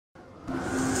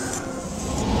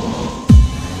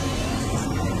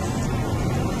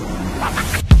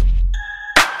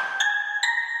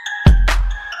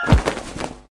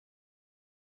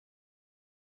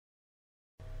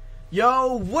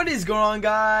Yo, what is going on,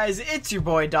 guys? It's your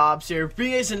boy Dooobbz here,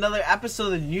 bringing us another episode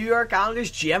of the New York Islanders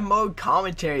GM Mode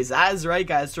commentaries. That is right,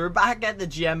 guys. So we're back at the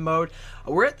GM Mode.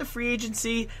 We're at the free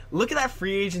agency. Look at that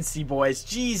free agency, boys.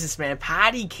 Jesus, man.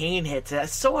 Patty Kane hits.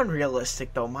 That's so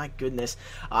unrealistic, though. My goodness.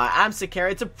 Adam Sekera.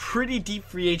 It's a pretty deep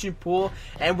free agent pool,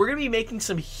 and we're going to be making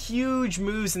some huge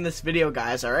moves in this video,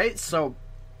 guys, alright? So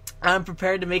I'm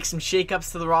prepared to make some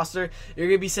shakeups to the roster. You're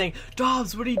going to be saying,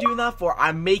 Dooobbz, what are you doing that for?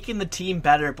 I'm making the team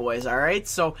better, boys, alright?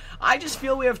 So I just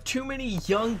feel we have too many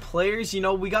young players. You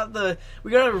know, we got a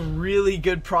really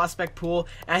good prospect pool,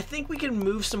 and I think we can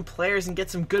move some players and get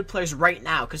some good players right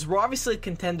now, because we're obviously a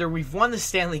contender. We've won the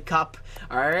Stanley Cup,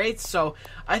 alright? So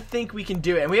I think we can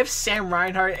do it. And we have Sam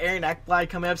Reinhart, Aaron Ekblad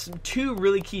coming up, two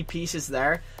really key pieces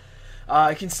there.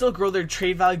 Can still grow their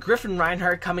trade value. Griffin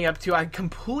Reinhart coming up too. I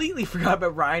completely forgot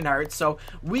about Reinhart. So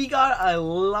we got a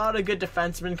lot of good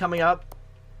defensemen coming up.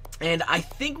 And I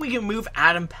think we can move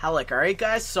Adam Pelech. Alright,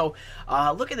 guys? So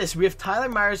look at this. We have Tyler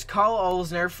Myers, Carl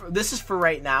Olsner. This is for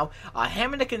right now.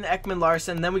 Hamonic and Ekman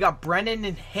Larson. And then we got Brennan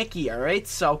and Hickey. Alright?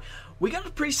 So we got a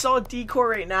pretty solid decor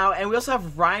right now. And we also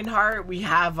have Reinhart. We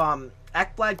have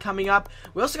Ekblad coming up.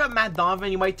 We also got Matt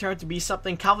Donovan. You might turn out to be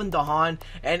something. Calvin DeHaan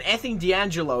and Anthony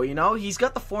D'Angelo. You know, he's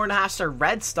got the 4.5-star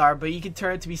red star, but he could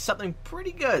turn out to be something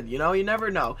pretty good. You know, you never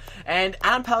know. And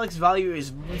Adam Pelech's value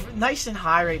is nice and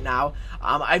high right now.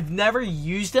 I've never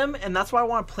used him, and that's why I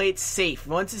want to play it safe.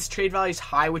 Once his trade value is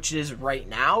high, which it is right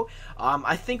now,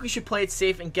 I think we should play it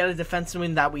safe and get a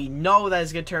defenseman that we know that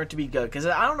is going to turn out to be good. Because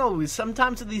I don't know,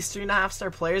 sometimes with these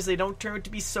 3.5-star players, they don't turn out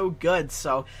to be so good.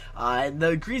 So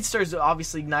the Green Stars are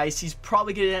obviously nice. He's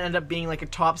probably going to end up being like a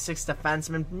top 6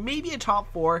 defenseman, maybe a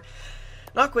top 4.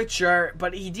 Not quite sure,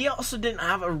 but he also didn't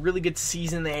have a really good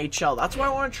season in the AHL. That's why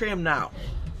I want to trade him now.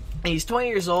 He's 20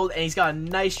 years old, and he's got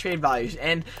nice trade values.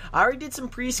 And I already did some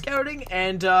pre-scouting,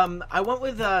 and I went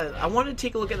with I wanted to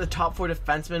take a look at the top 4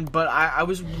 defensemen, but I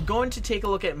was going to take a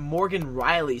look at Morgan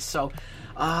Riley. So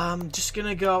just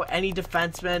gonna go any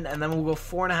defenseman, and then we'll go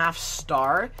 4.5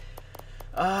 star.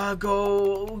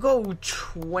 We'll go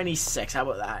 26. How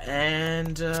about that?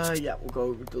 And yeah, we'll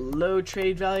go with the low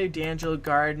trade value. D'Angelo,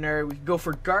 Gardner. We can go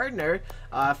for Gardner,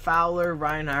 Fowler,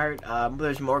 Reinhart.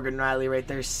 There's Morgan Riley right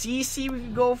there. CC we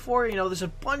can go for. You know, there's a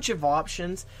bunch of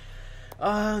options.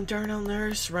 Darnell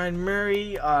Nurse, Ryan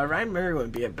Murray. Ryan Murray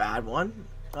wouldn't be a bad one.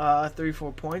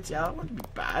 34 points. Yeah, that wouldn't be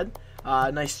bad.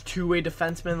 Nice two-way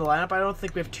defenseman in the lineup. I don't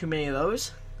think we have too many of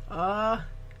those.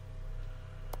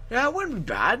 Yeah, it wouldn't be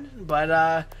bad, but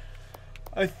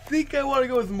I think I want to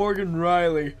go with Morgan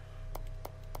Riley.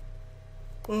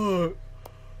 Oh,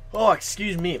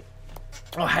 excuse me.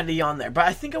 Oh, I had to yawn there. But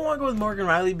I think I want to go with Morgan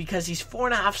Riley because he's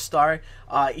 4.5 star.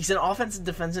 He's an offensive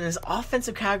defenseman, and his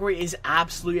offensive category is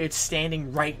absolutely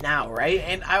outstanding right now, right?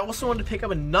 And I also wanted to pick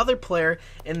up another player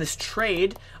in this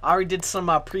trade. I already did some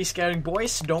pre-scouting,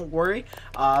 boys, so don't worry.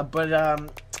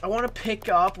 I want to pick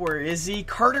up, where is he?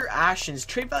 Carter Ashton's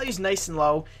trade value is nice and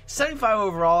low. 75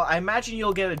 overall. I imagine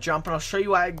you'll get a jump, and I'll show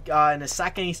you why in a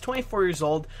second. He's 24 years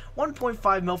old.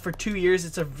 1.5 mil for 2 years.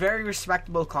 It's a very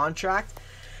respectable contract.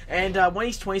 And when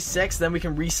he's 26, then we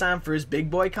can re-sign him for his big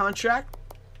boy contract.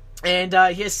 And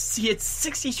he had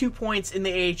 62 points in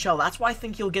the AHL. That's why I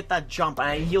think he'll get that jump.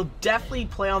 He'll definitely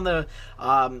play on the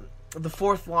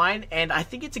 4th line, and I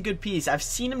think it's a good piece. I've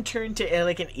seen him turn to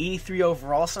like an 83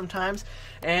 overall sometimes,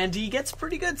 and he gets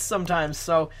pretty good sometimes.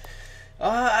 So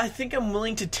I think I'm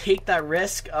willing to take that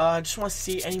risk. I just want to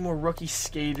see any more rookie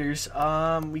skaters.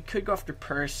 We could go after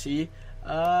Percy.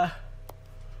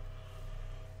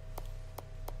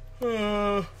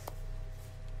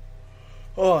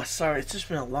 Oh, sorry, it's just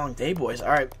been a long day, boys.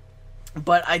 Alright.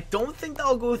 But I don't think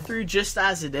that'll go through just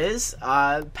as it is.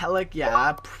 Pelech,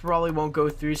 yeah, probably won't go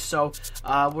through. So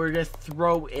we're going to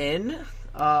throw in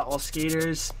all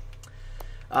skaters.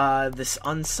 This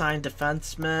unsigned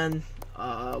defenseman.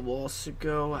 We'll also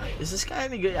go... Is this guy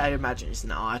any good? I imagine he's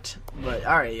not. But,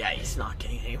 alright, yeah, he's not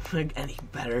getting any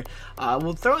better.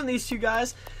 We'll throw in these two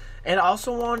guys. And I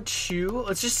also want to...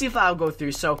 Let's just see if that'll go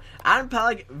through. So, Adam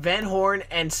Pelech, Van Horn,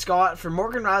 and Scott for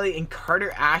Morgan Riley and Carter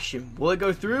Ashton. Will it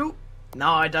go through?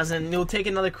 No, it doesn't. We'll take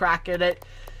another crack at it.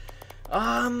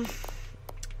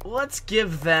 Let's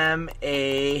give them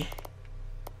a...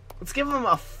 Let's give them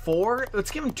a 4.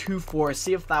 Let's give them 2 4s.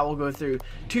 See if that will go through.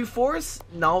 2 4s?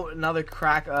 No, another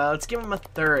crack. Let's give them a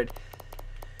 3rd.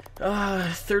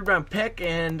 3rd round pick,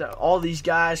 and all these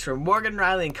guys from Morgan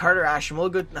Riley and Carter Ashton. We'll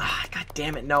go. God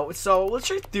damn it, no. So let's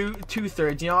try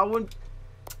 2/3. You know,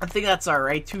 I think that's all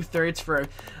right. 2/3 for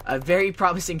a very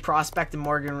promising prospect in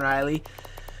Morgan Riley.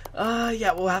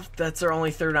 Yeah, we'll have, that's our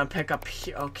only third round pick up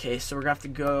here. Okay, so we're gonna have to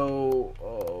go,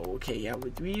 oh, okay, yeah,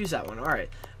 we use that one, alright.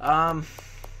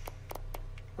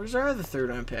 Where's our other third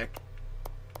round pick?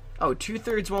 Oh,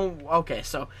 2/3 one, okay,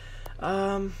 so,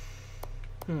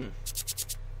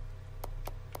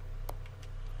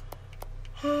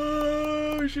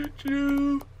 Oh, shit,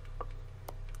 you.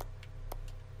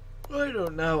 I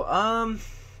don't know,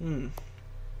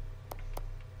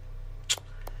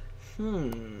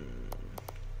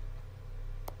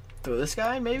 Throw this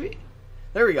guy, maybe?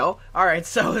 There we go. Alright,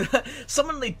 so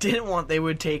someone they didn't want they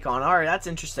would take on. Alright, that's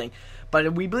interesting.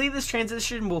 But we believe this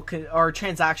transaction will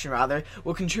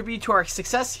contribute to our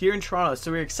success here in Toronto.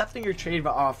 So we're accepting your trade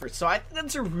offer. So I think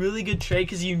that's a really good trade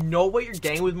because you know what you're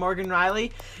getting with Morgan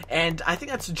Rielly. And I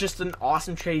think that's just an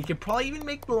awesome trade. You could probably even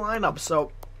make the lineup.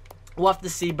 So we'll have to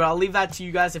see. But I'll leave that to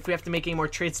you guys if we have to make any more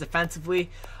trades defensively.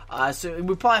 So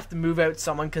we probably have to move out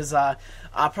someone because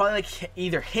probably like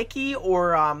either Hickey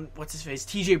or what's his face,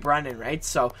 TJ Brennan, right?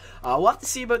 So we'll have to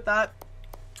see about that.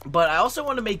 But I also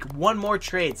want to make one more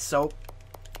trade. So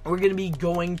we're going to be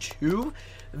going to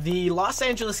the Los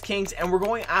Angeles Kings, and we're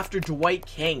going after Dwight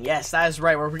King. Yes, that is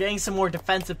right. We're getting some more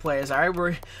defensive players. All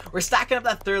right, we're stacking up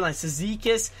that third line,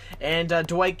 Cizikas and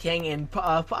Dwight King, and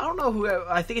I don't know who.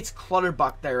 I think it's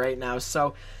Clutterbuck there right now.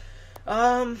 So.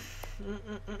 Yeah,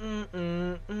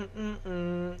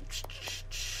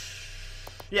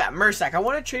 Mersak. I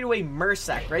want to trade away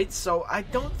Mersak, right? So I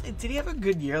don't. Did he have a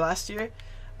good year last year?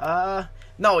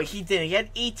 No, he didn't. He had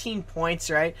 18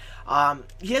 points, right?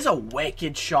 He has a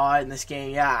wicked shot in this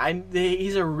game. Yeah,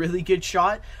 he's a really good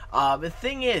shot. The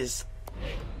thing is,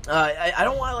 I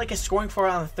don't want like a scoring forward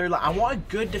on the third line. I want a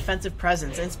good defensive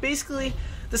presence, and it's basically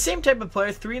the same type of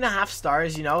player, 3.5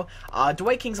 stars, you know.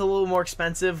 Dwight King's a little more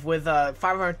expensive with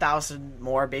 500,000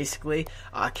 more, basically,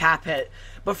 cap hit.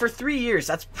 But for 3 years,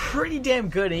 that's pretty damn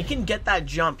good, and you can get that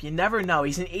jump. You never know.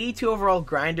 He's an 82 overall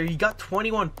grinder. He got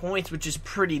 21 points, which is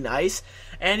pretty nice.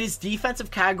 And his defensive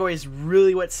category is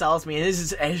really what sells me, and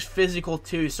his physical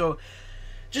too. So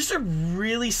just a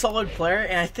really solid player,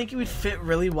 and I think he would fit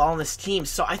really well on this team.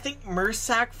 So I think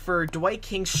Mersak for Dwight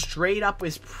King straight up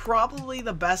is probably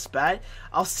the best bet.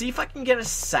 I'll see if I can get a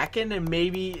second, and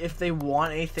maybe if they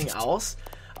want anything else.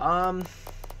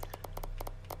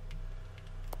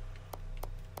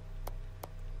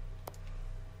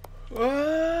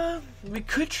 We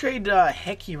could trade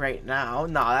Hickey right now.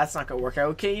 No, that's not gonna work out.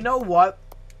 Okay, you know what?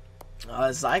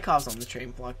 Zaikov's on the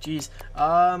trading block. Jeez.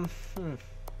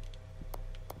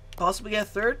 Possibly get a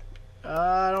third?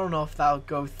 I don't know if that'll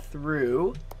go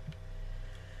through.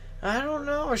 I don't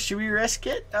know. Or should we risk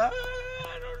it? I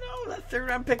don't know. That third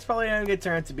round pick's probably not going to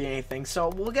turn out to be anything. So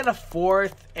we'll get a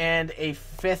 4th and a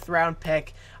 5th round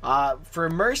pick. For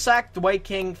Mersak, Dwight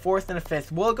King, 4th and a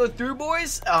 5th. Will it go through,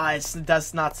 boys?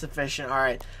 That's not sufficient.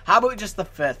 Alright. How about just the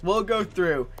 5th? We'll go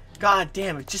through. God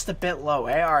damn, it's just a bit low,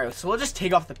 eh? Alright, so we'll just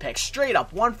take off the pick. Straight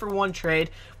up, 1-for-1 trade.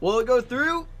 Will it go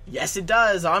through? Yes, it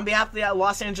does. On behalf of the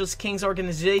Los Angeles Kings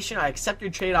organization, I accept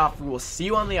your trade offer. We'll see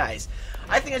you on the ice.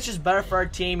 I think it's just better for our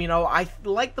team. You know, I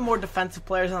like the more defensive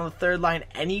players on the third line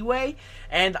anyway,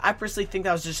 and I personally think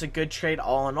that was just a good trade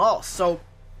all in all. So,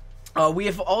 we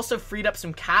have also freed up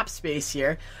some cap space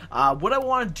here. What I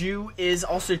want to do is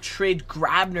also trade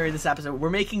Grabner this episode. We're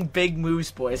making big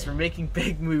moves, boys. We're making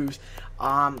big moves.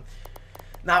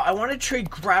 Now, I want to trade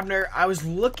Grabner. I was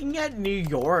looking at New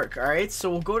York, alright?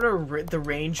 So we'll go to the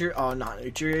Ranger. Oh, not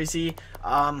New Jersey.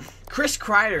 Chris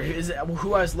Kreider is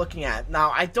who I was looking at.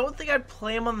 Now, I don't think I'd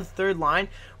play him on the third line.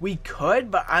 We could,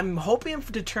 but I'm hoping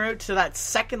to turn it to that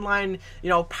second line, you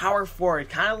know, power forward.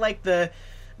 Kind of like the,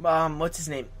 what's his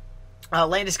name?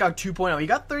 Landeskog 2.0. He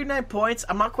got 39 points.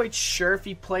 I'm not quite sure if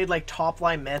he played like top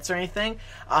line minutes or anything,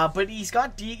 but he's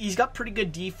got pretty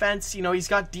good defense. You know, he's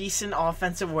got decent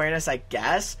offensive awareness, I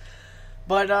guess.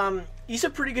 But he's a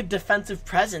pretty good defensive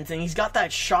presence, and he's got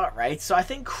that shot, right? So I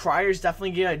think Kreider's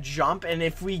definitely gonna jump, and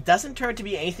if he doesn't turn out to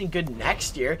be anything good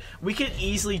next year, we could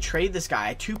easily trade this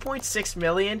guy. $2.6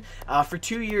 million for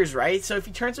 2 years, right? So if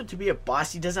he turns out to be a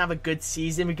bust, he doesn't have a good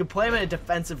season, we could play him in a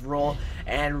defensive role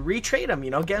and retrade him, you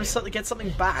know, get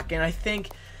something back. And I think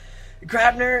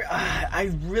Grabner,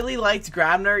 I really liked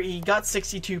Grabner. He got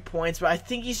 62 points, but I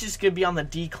think he's just going to be on the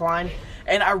decline.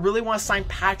 And I really want to sign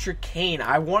Patrick Kane.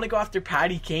 I want to go after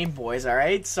Patty Kane, boys,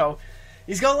 alright? So,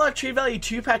 he's got a lot of trade value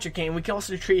too, Patrick Kane. We can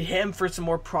also trade him for some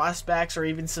more prospects or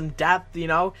even some depth, you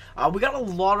know? We got a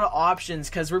lot of options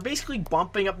because we're basically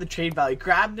bumping up the trade value.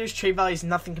 Grabner's trade value is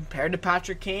nothing compared to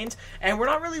Patrick Kane's, and we're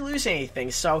not really losing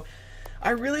anything. So, I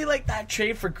really like that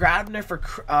trade for Grabner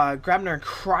and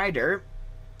Kreider.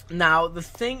 Now, the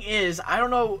thing is, I don't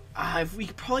know if we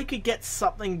probably could get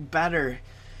something better.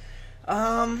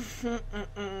 Um,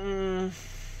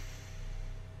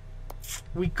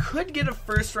 we could get a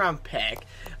first round pick.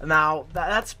 Now,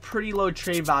 that's pretty low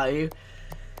trade value.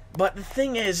 But the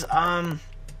thing is, I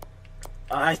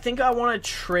think I want to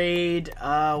trade,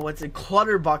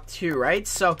 Clutterbuck too, right?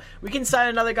 So we can sign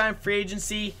another guy in free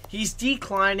agency. He's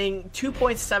declining,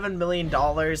 $2.7 million.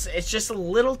 It's just a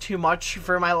little too much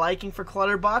for my liking for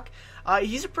Clutterbuck.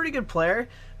 He's a pretty good player,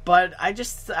 but I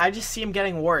just see him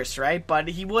getting worse, right? But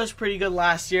he was pretty good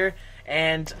last year,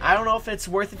 and I don't know if it's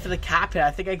worth it for the cap hit.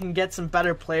 I think I can get some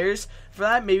better players for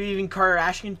that. Maybe even Carter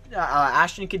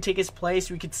Ashton could take his place.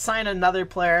 We could sign another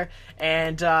player,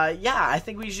 and yeah, I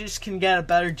think we just can get a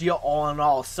better deal all in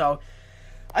all. So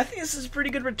I think this is a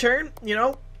pretty good return, you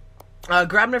know.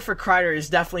 Grabner for Kreider is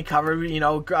definitely covered. You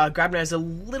know, Grabner has a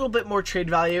little bit more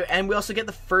trade value, and we also get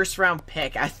the first round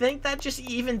pick. I think that just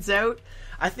evens out.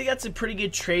 I think that's a pretty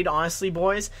good trade, honestly,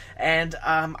 boys. And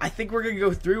I think we're gonna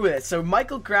go through with it. So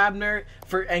Michael Grabner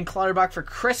and Clutterbuck for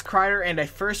Chris Kreider and a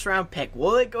first round pick.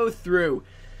 Will it go through?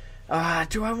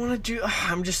 Do I want to do?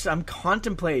 I'm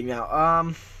contemplating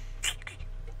now.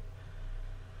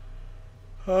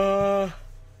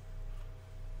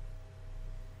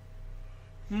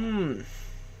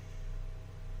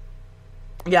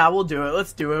 Yeah, we'll do it.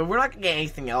 Let's do it. We're not gonna get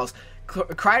anything else.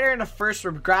 Kreider and a first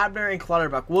for Grabner and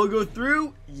Clutterbuck. Will it go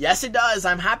through? Yes, it does.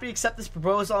 I'm happy to accept this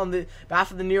proposal on the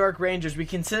behalf of the New York Rangers. We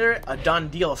consider it a done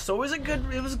deal. So it was a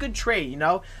good trade, you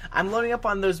know. I'm loading up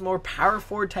on those more power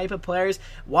forward type of players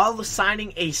while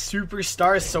signing a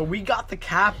superstar. So we got the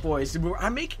cap, boys.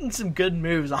 I'm making some good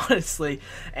moves, honestly.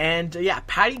 And yeah,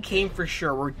 Patty Kane for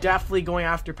sure. We're definitely going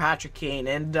after Patrick Kane.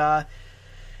 And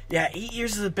yeah, 8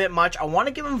 years is a bit much. I want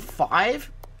to give him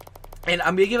 5. And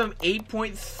I'm going to give him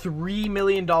 $8.3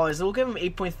 million. We'll give him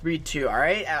 8.32,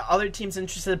 alright? Other teams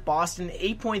interested, Boston,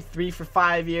 8.3 for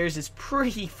 5 years is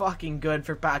pretty fucking good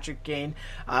for Patrick Kane.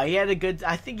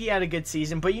 I think he had a good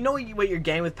season, but you know what you're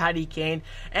getting with Patty Kane.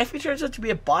 And if he turns out to be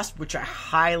a bust, which I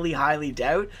highly, highly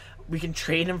doubt, we can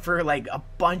trade him for like a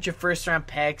bunch of first round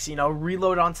picks, you know,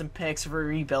 reload on some picks for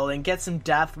rebuilding, get some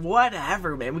depth,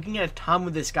 whatever, man. We can get a ton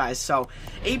with this guy. So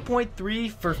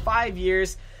 8.3 for 5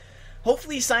 years.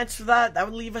 Hopefully he signs for that. That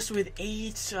would leave us with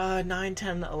 8, 9,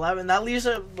 10, 11. That leaves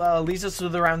us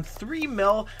with around 3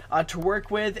 mil to work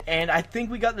with. And I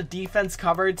think we got the defense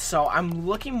covered. So I'm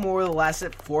looking more or less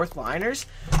at fourth liners.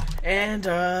 And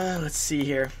let's see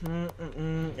here.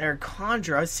 Eric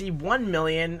Condra, let's see, 1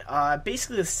 million.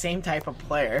 Basically the same type of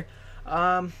player.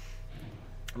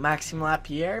 Maxime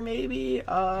Lapierre, maybe.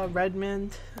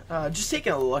 Redmond. Just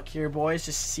taking a look here, boys.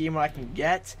 Just seeing what I can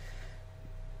get.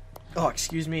 Oh,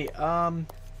 excuse me. Ooh,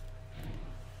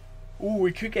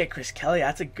 we could get Chris Kelly.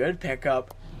 That's a good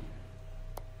pickup.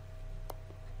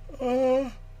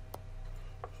 Oh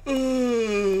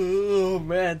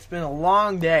man, it's been a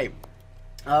long day.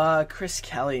 Chris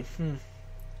Kelly.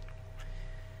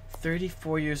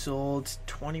 34 years old,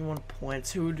 21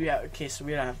 points. Who do we have? Okay, so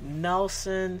we have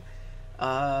Nelson.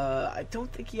 I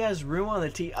don't think he has room on the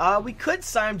team. We could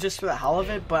sign him just for the hell of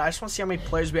it, but I just want to see how many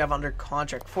players we have under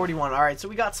contract. 41. Alright, so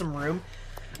we got some room.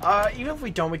 Even if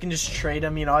we don't, we can just trade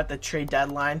him, you know, at the trade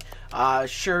deadline.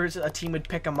 Sure, a team would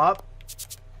pick him up.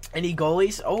 Any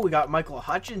goalies? Oh, we got Michael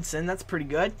Hutchinson. That's pretty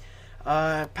good.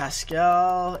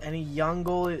 Pascal. Any young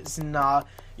goalies? Nah.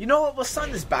 You know what? We'll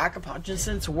sign this backup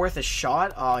Hutchinson. It's worth a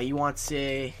shot. Oh, he wants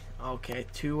a... Okay,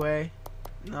 two-way.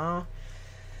 No.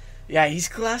 Yeah, he's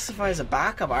classified as a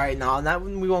backup. Alright, no, that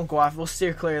one we won't go off. We'll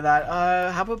steer clear of that.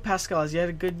 How about Pascal? Has he had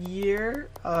a good year?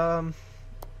 Nah,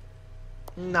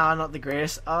 not the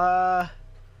greatest. Darcy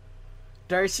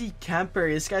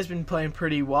Kemper. This guy's been playing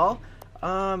pretty well.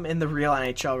 In the real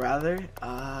NHL, rather.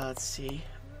 Let's see.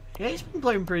 Yeah, he's been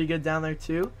playing pretty good down there,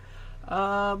 too.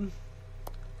 I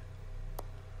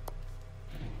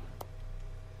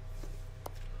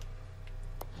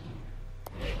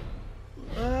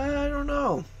don't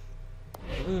know.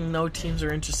 No teams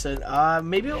are interested.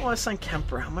 Maybe I want to sign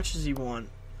Kemper. How much does he want?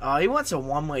 He wants a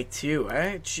one-way too,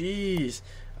 eh? Jeez.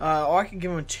 Or I can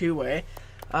give him a two-way.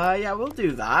 Yeah, we'll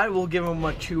do that. We'll give him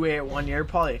a two-way at 1 year.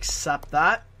 Probably accept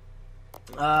that.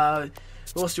 What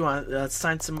else do you want?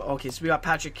 Sign some... Okay, so we got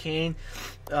Patrick Kane,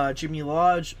 Jimmy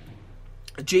Lodge,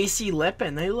 J.C.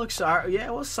 Lippin. They look sorry.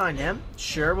 Yeah, we'll sign him.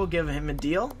 Sure, we'll give him a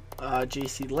deal.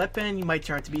 J.C. Lippin. He might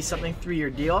turn out to be something. 3-year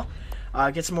deal.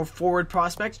 Get some more forward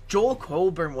prospects. Joel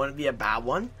Colburn wouldn't be a bad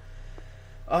one.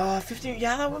 15.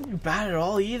 Yeah, that wouldn't be bad at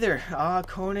all either.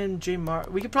 Conan, J.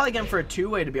 We could probably get him for a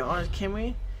two-way, to be honest. Can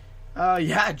we?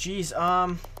 Yeah, geez.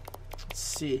 Let's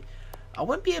see. I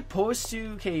wouldn't be opposed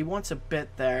to... Okay, he wants a bit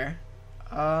there.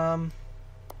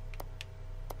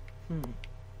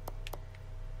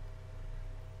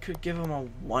 could give him a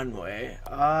one-way.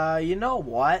 You know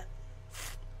what?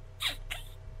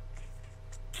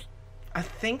 I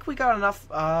think we got enough.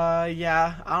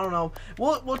 Yeah, I don't know.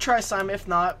 We'll try some. If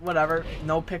not, whatever.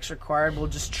 No picks required. We'll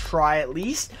just try at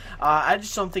least. I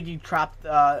just don't think you'd crack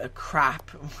the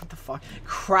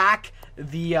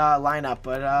lineup.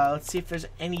 But let's see if there's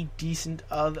any decent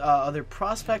other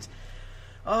prospects.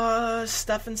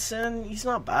 Stephenson, he's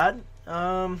not bad.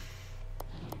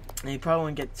 He probably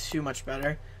wouldn't get too much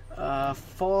better.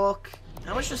 Falk,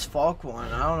 how much does Falk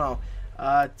want? I don't know.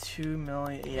 2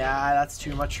 million. Yeah, that's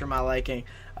too much for my liking.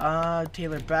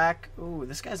 Taylor Beck. Ooh,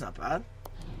 this guy's not bad.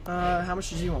 How much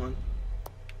does he want?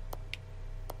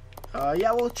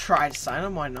 Yeah, we'll try to sign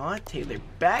him. Why not? Taylor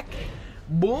Beck.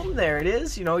 Boom, there it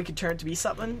is. You know, he could turn it to be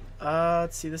something.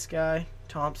 Let's see this guy.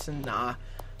 Thompson, nah.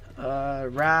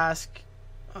 Rask.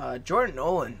 Jordan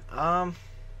Nolan.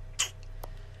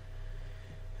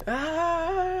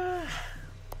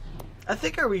 I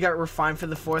think we're fine for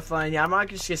the fourth line. Yeah, I'm not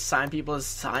just gonna sign people to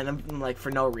sign them like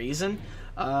for no reason.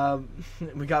 We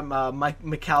got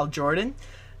Mikal Jordan,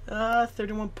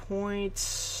 31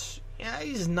 points. Yeah,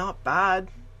 he's not bad.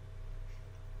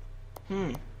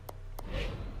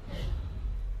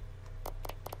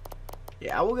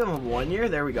 Yeah, we'll give him 1 year.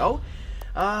 There we go.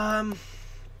 And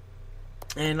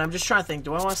I'm just trying to think.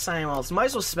 Do I want to sign anyone else? Might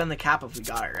as well spend the cap if we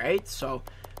got it, right? So,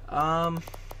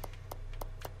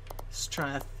 just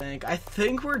trying to think. I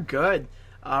think we're good.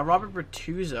 Robert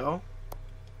Bertuzzo.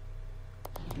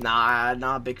 Nah,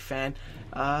 not a big fan.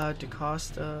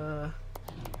 DaCosta.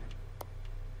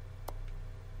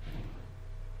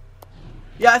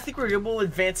 Yeah, I think we're good. We'll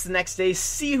advance the next day,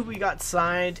 see who we got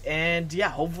signed, and yeah,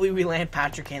 hopefully we land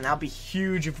Patrick Kane. That'll be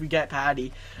huge if we get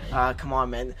Patty. Come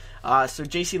on, man. So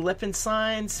JC Lippin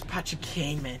signs. Patrick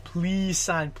Kane, man. Please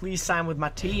sign with my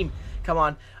team. Come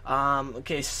on.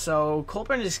 Okay, so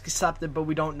Colburn is accepted, but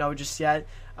we don't know just yet.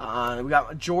 We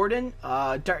got Jordan.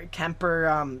 Derek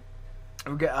Kemper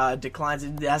declines.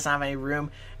 It doesn't have any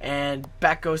room. And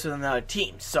Beck goes with another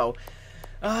team. So,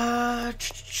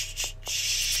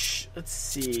 let's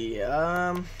see.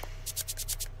 Yeah,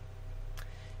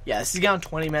 this is down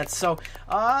 20 minutes. So,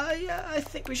 yeah, I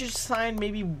think we should sign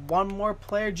maybe one more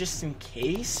player just in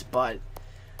case. But,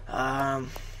 oh,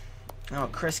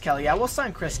 Chris Kelly. Yeah, we'll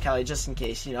sign Chris Kelly just in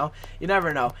case, you know. You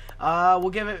never know. We'll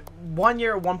give it 1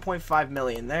 year, 1.5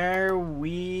 million.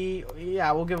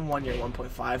 Yeah, we'll give him 1 year,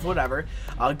 1.5, whatever.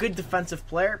 Good defensive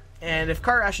player. And if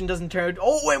Karashin doesn't turn,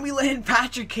 and we land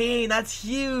Patrick Kane. That's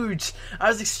huge. I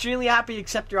was extremely happy to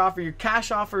accept your offer. Your cash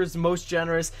offer is the most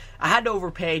generous. I had to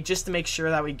overpay just to make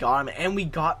sure that we got him, and we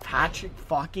got Patrick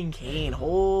fucking Kane.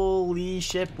 Holy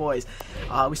shit, boys.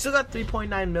 We still got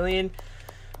 3.9 million.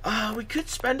 We could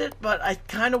spend it, but I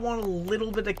kind of want a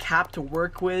little bit of cap to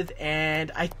work with,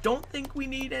 and I don't think we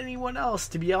need anyone else,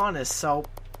 to be honest. So,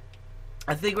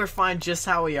 I think we're fine just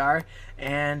how we are,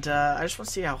 and I just want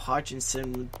to see how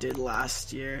Hutchinson did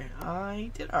last year.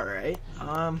 He did alright.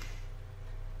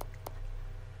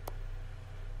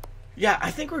 Yeah,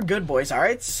 I think we're good, boys,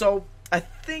 alright? So, I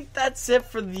think that's it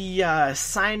for the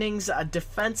signings.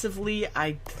 Defensively,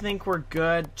 I think we're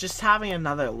good. Just having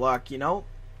another look, you know?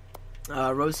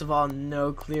 Roosevelt,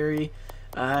 no. Cleary,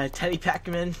 Teddy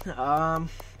Peckman.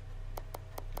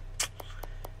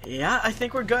 Yeah, I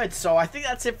think we're good. So I think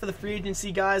that's it for the free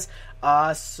agency, guys.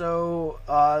 Okay, so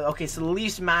the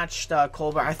Leafs matched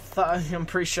Colbert. I'm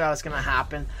pretty sure that was gonna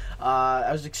happen.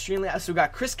 I was extremely. So we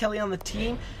got Chris Kelly on the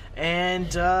team,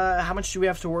 and how much do we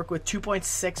have to work with?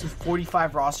 2.6 with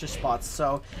 45 roster spots.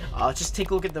 So just take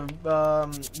a look at the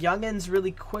youngins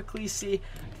really quickly. See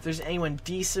if there's anyone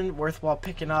decent, worthwhile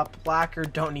picking up. Blacker,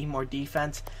 don't need more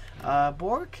defense.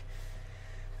 Bork.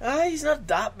 He's not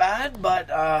that bad,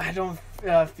 but I don't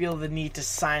feel the need to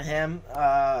sign him.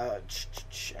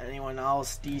 Anyone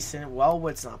else decent?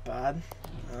 Wellwood's not bad.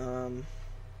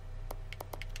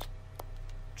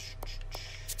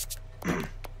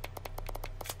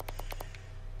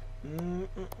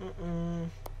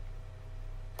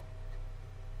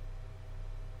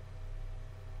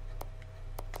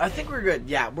 I think we're good.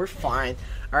 Yeah, we're fine.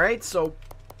 Alright, so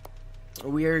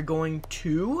we are going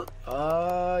to,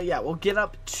 we'll get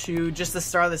up to just the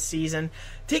start of the season.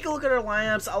 Take a look at our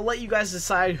lineups. I'll let you guys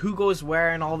decide who goes where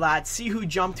and all that. See who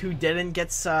jumped, who didn't.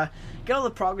 Get all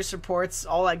the progress reports,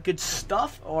 all that good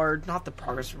stuff. Or not the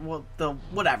progress, well, the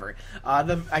whatever.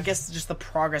 I guess just the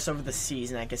progress over the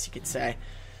season, I guess you could say.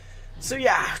 So,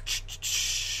 yeah.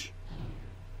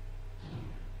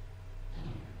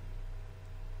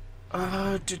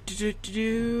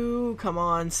 Come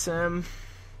on, Sim.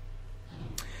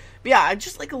 But yeah, I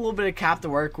just like a little bit of cap to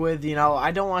work with. You know,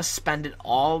 I don't want to spend it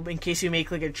all in case you make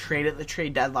like a trade at the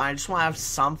trade deadline. I just want to have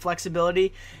some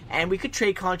flexibility. And we could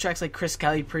trade contracts like Chris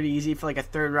Kelly pretty easy for like a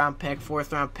 3rd round pick,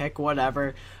 4th round pick,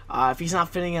 whatever. If he's not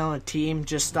fitting on the team,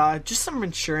 just some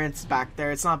insurance back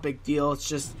there. It's not a big deal. It's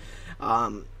just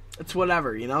it's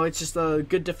whatever, you know. It's just a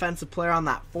good defensive player on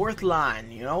that 4th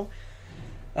line, you know.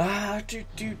 Man,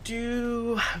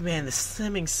 the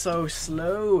slimming's so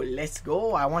slow. Let's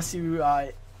go. I want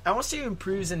to see who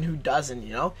improves and who doesn't,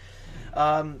 you know.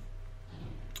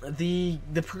 The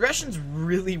progression's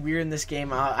really weird in this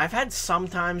game. I've had some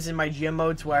times in my GM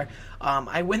modes where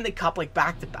I win the cup like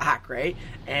back to back, right?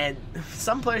 And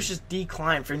some players just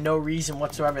decline for no reason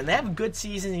whatsoever. And they have a good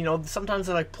season, you know. Sometimes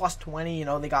they're like plus 20, you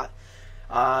know. They got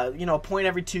you know, a point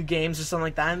every 2 games or something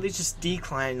like that, and they just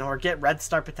decline or get red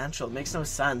star potential. It makes no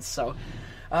sense. So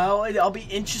I'll be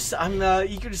interested. I'm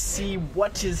eager to see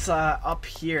what is up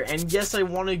here. And yes, I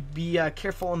want to be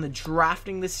careful in the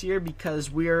drafting this year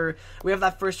because we have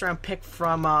that 1st round pick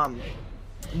from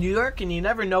New York, and you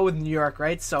never know with New York,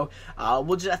 right? So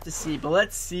we'll just have to see. But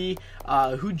let's see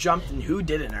who jumped and who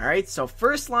didn't. All right. So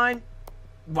first line.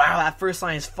 Wow, that first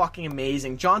line is fucking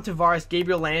amazing. John Tavares,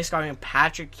 Gabriel Landeskog, and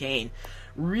Patrick Kane.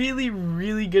 Really,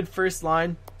 really good first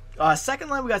line. Second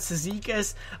line, we got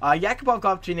Cizikas. Yakupov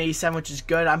got up to an 87, which is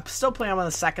good. I'm still playing him on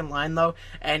the second line, though.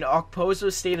 And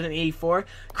Okposo stayed at an 84.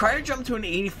 Kreider jumped to an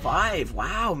 85.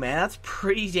 Wow, man, that's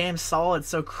pretty damn solid.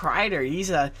 So Kreider,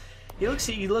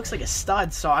 he looks like a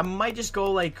stud. So I might just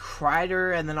go like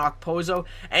Kreider and then Okposo.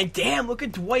 And damn, look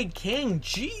at Dwight King.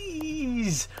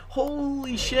 Jeez.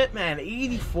 Holy shit, man.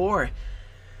 84.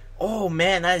 Oh,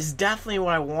 man, that is definitely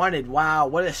what I wanted. Wow,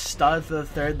 what a stud for the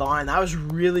 3rd line. That was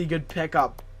really good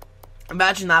pickup.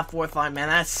 Imagine that 4th line, man.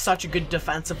 That's such a good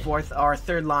defensive 4th or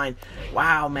 3rd line.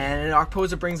 Wow, man. And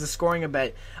Okposo brings the scoring a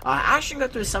bit. Ashton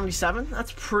got to a 77.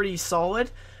 That's pretty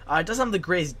solid. It doesn't have the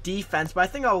greatest defense, but I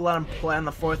think I'll let him play on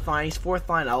the 4th line. He's 4th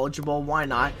line eligible. Why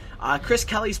not? Chris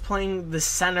Kelly's playing the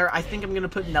center. I think I'm going to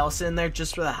put Nelson in there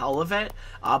just for the hell of it.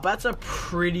 But that's a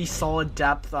pretty solid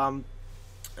depth,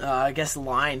 I guess,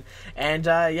 line. And,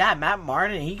 yeah, Matt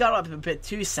Martin, he got up a bit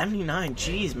too. 79.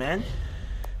 Jeez, man.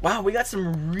 Wow, we got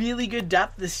some really good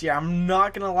depth this year. I'm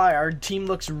not going to lie. Our team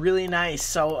looks really nice.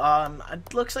 So,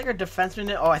 it looks like our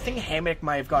defenseman... Oh, I think Hamonic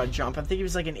might have got a jump. I think he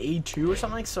was like an A2 or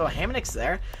something. So, Hamonic's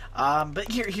there.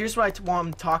 But here's what I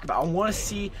want to talk about. I want to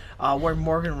see where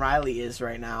Morgan Rielly is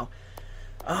right now.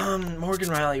 Morgan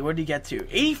Rielly, what did he get to?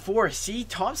 84. See,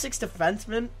 top 6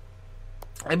 defenseman.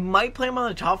 I might play him on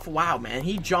the top. Wow, man,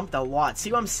 he jumped a lot.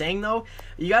 See what I'm saying, though?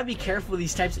 You gotta be careful with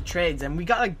these types of trades. And we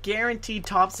got a guaranteed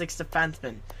top 6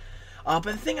 defenseman. But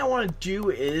the thing I want to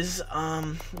do is,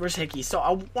 where's Hickey? So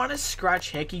I want to scratch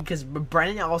Hickey because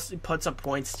Brennan also puts up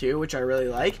points too, which I really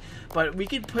like. But we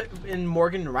could put in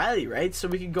Morgan Rielly, right? So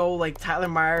we could go like Tyler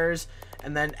Myers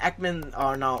and then Ekman.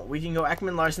 Oh no, we can go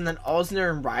Ekman, Larson, then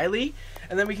Osner and Rielly,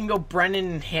 and then we can go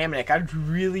Brennan and Hamonic. I'd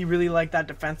really, really like that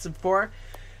defensive four.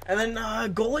 And then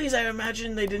goalies, I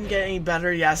imagine they didn't get any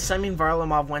better. Yeah, Semyon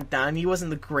Varlamov went down. He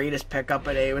wasn't the greatest pickup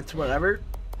at A, it's whatever.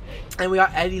 And we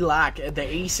got Eddie Lack, the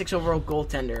 86 overall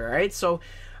goaltender, alright? So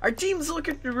our team's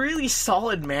looking really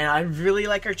solid, man. I really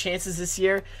like our chances this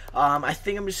year. I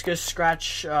think I'm just going to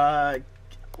scratch...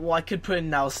 well, I could put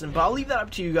in Nelson, but I'll leave that up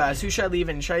to you guys. Who should I leave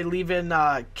in? Should I leave in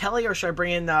Kelly, or should I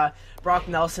bring in Brock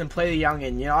Nelson and play the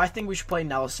youngin? You know, I think we should play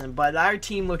Nelson, but our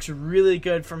team looks really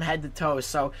good from head to toe.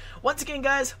 So, once again,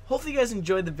 guys, hopefully you guys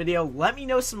enjoyed the video. Let me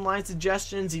know some line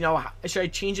suggestions. You know, should I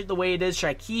change it the way it is? Should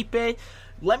I keep it?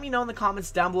 Let me know in the comments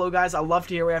down below, guys. I'd love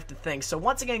to hear what you have to think. So,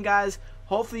 once again, guys,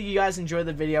 hopefully you guys enjoyed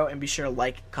the video, and be sure to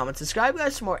like, comment, subscribe,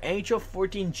 guys, for more NHL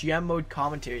 14 GM mode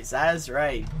commentaries. That is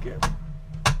right. Good.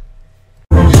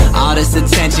 All this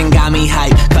attention got me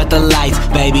hype, cut the lights,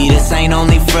 baby, this ain't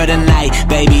only for the night,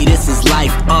 baby, this is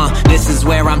life, this is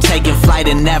where I'm taking flight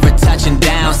and never touching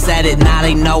down, said it, now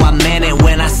they know I meant it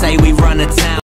when I say we run the town.